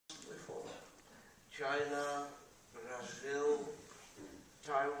China, Brazil,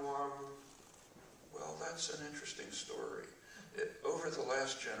 Taiwan. Well, that's an interesting story. Over the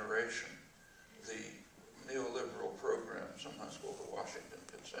last generation, the neoliberal program, sometimes called the Washington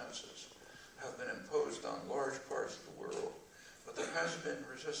Consensus, have been imposed on large parts of the world, but there has been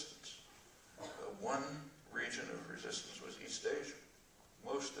resistance. One region of resistance was East Asia.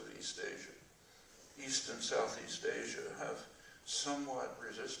 Most of East Asia. East and Southeast Asia have somewhat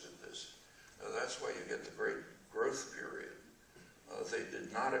resisted this. That's why you get the great growth period. They did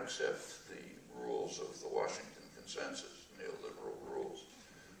not accept the rules of the Washington Consensus, neoliberal rules.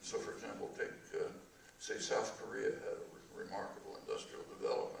 So, for example, take, say, South Korea had a remarkable industrial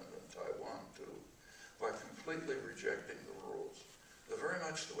development, and Taiwan too, by completely rejecting the rules. They're very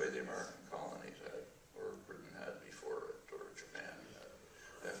much the way the American colonies had, or Britain had before it, or Japan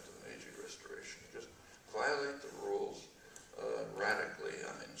had after the Meiji Restoration. Just violate the rules radically,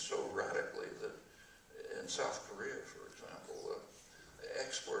 I mean, so radically that in South Korea, for example,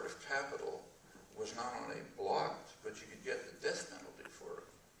 export of capital was not only blocked, but you could get